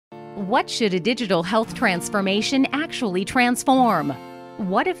What should a digital health transformation actually transform?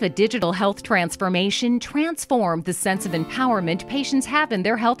 What if a digital health transformation transformed the sense of empowerment patients have in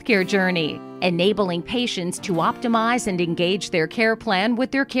their healthcare journey, enabling patients to optimize and engage their care plan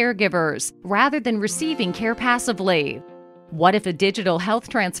with their caregivers rather than receiving care passively? What if a digital health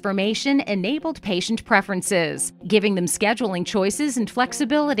transformation enabled patient preferences, giving them scheduling choices and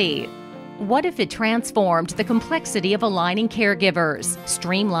flexibility? What if it transformed the complexity of aligning caregivers,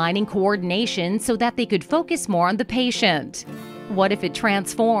 streamlining coordination so that they could focus more on the patient? What if it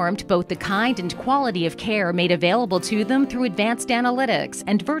transformed both the kind and quality of care made available to them through advanced analytics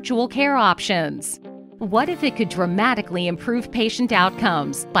and virtual care options? What if it could dramatically improve patient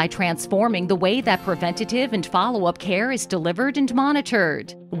outcomes by transforming the way that preventative and follow-up care is delivered and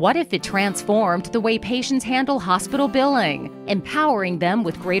monitored? What if it transformed the way patients handle hospital billing, empowering them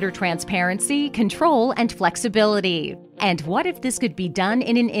with greater transparency, control, and flexibility? And what if this could be done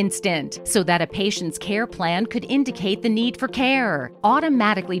in an instant so that a patient's care plan could indicate the need for care,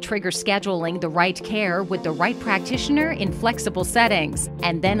 automatically trigger scheduling the right care with the right practitioner in flexible settings,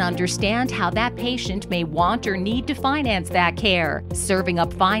 and then understand how that patient may want or need to finance that care, serving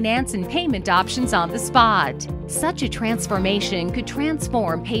up finance and payment options on the spot? Such a transformation could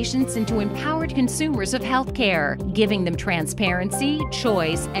transform patients into empowered consumers of healthcare, giving them transparency,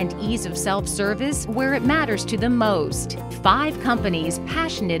 choice, and ease of self-service where it matters to them most. 5 companies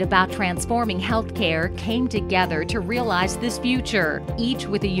passionate about transforming healthcare came together to realize this future, each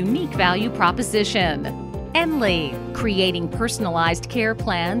with a unique value proposition. Enly, creating personalized care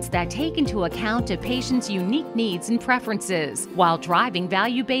plans that take into account a patient's unique needs and preferences while driving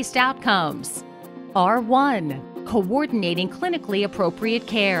value-based outcomes. R1, coordinating clinically appropriate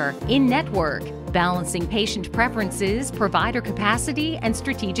care in-network, balancing patient preferences, provider capacity, and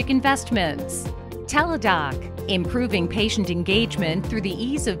strategic investments. Teladoc, improving patient engagement through the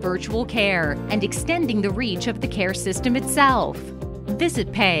ease of virtual care and extending the reach of the care system itself.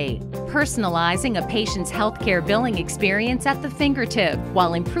 VisitPay, personalizing a patient's healthcare billing experience at the fingertip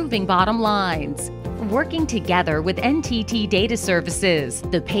while improving bottom lines. Working together with NTT DATA services,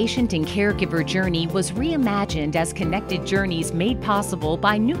 the patient and caregiver journey was reimagined as connected journeys made possible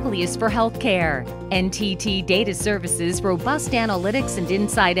by Nucleus for Healthcare. NTT DATA services' robust analytics and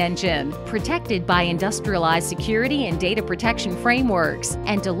insight engine, protected by industrialized security and data protection frameworks,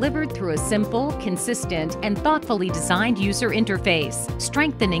 and delivered through a simple, consistent, and thoughtfully designed user interface,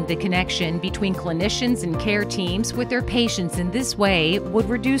 strengthening the connection between clinicians and care teams with their patients in this way would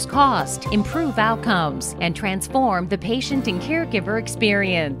reduce cost, improve outcomes, and transform the patient and caregiver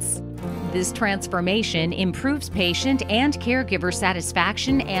experience. This transformation improves patient and caregiver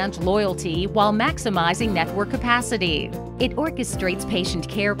satisfaction and loyalty while maximizing network capacity. It orchestrates patient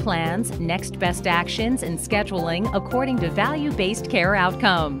care plans, next best actions, and scheduling according to value-based care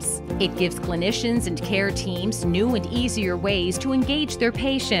outcomes. It gives clinicians and care teams new and easier ways to engage their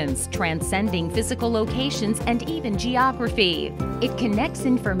patients, transcending physical locations and even geography. It connects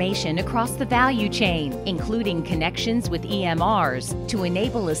information across the value chain, including connections with EMRs, to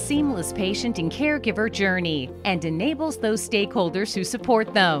enable a seamless patient and caregiver journey, and enables those stakeholders who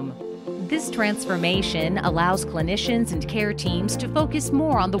support them. This transformation allows clinicians and care teams to focus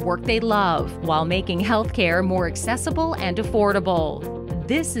more on the work they love, while making healthcare more accessible and affordable.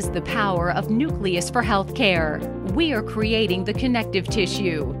 This is the power of Nucleus for Healthcare. We are creating the connective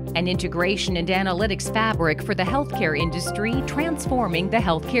tissue, an integration and analytics fabric for the healthcare industry, transforming the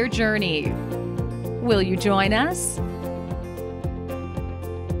healthcare journey. Will you join us?